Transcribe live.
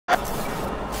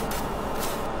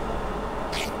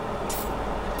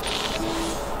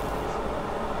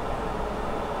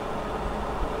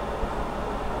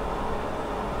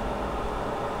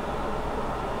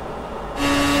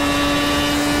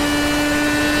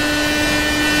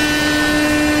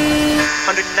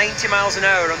miles an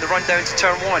hour on the run down to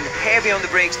turn 1. Heavy on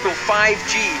the brakes, pull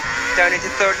 5G down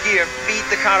into third gear, feed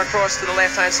the car across to the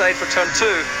left hand side for turn 2,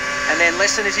 and then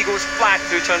listen as he goes flat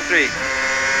through turn 3.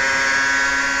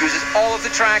 Uses all of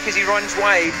the track as he runs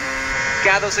wide,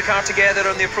 gathers the car together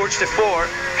on the approach to 4,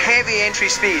 heavy entry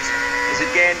speed as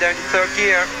again down to third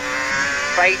gear,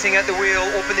 fighting at the wheel,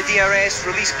 open the DRS,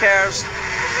 release curves,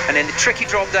 and then the tricky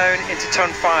drop down into turn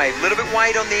 5. A little bit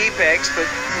wide on the apex, but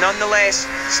nonetheless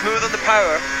smooth on the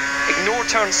power. Ignore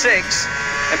turn 6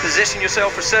 and position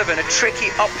yourself for 7. A tricky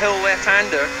uphill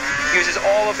left-hander, uses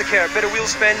all of the curve. Bit of wheel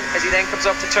spin as he then comes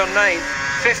up to turn 9.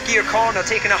 Fifth gear corner,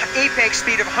 taking an apex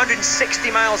speed of 160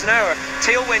 miles an hour.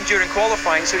 Tailwind during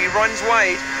qualifying, so he runs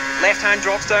wide. Left hand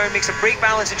drops down, makes a brake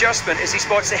balance adjustment as he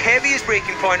spots the heaviest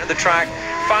braking point on the track.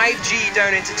 5G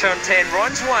down into turn 10,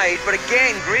 runs wide, but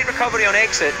again, great recovery on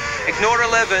exit. Ignore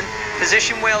 11,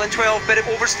 position well in 12, bit of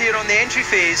oversteer on the entry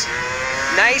phase.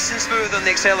 Nice and smooth on the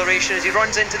acceleration as he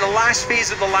runs into the last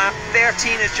phase of the lap.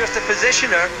 13 is just a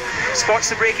positioner, spots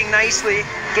the braking nicely,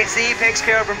 gets the apex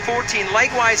curve in 14,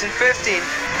 likewise in 15,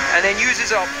 and then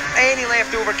uses up any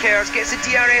leftover curves, gets the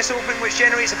DRS open, which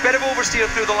generates a bit of oversteer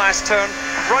through the last turn,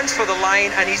 runs for the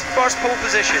line, and he's first pole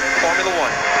position, Formula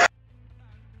 1.